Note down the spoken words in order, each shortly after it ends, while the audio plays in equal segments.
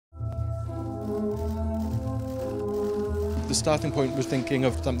The starting point was thinking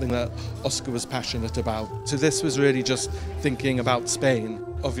of something that Oscar was passionate about. So this was really just thinking about Spain.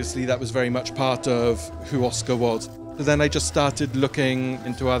 Obviously that was very much part of who Oscar was. But then I just started looking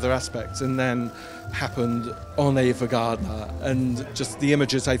into other aspects, and then happened on Ava Gardner, and just the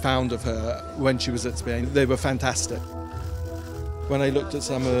images I found of her when she was at Spain, they were fantastic. When I looked at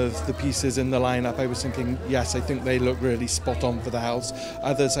some of the pieces in the lineup, I was thinking, yes, I think they look really spot on for the house.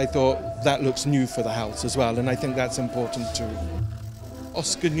 Others, I thought, that looks new for the house as well, and I think that's important too.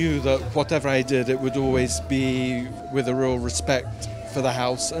 Oscar knew that whatever I did, it would always be with a real respect for the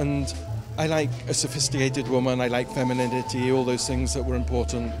house, and I like a sophisticated woman, I like femininity, all those things that were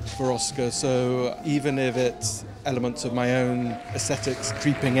important for Oscar, so even if it's elements of my own aesthetics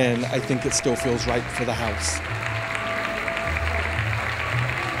creeping in, I think it still feels right for the house.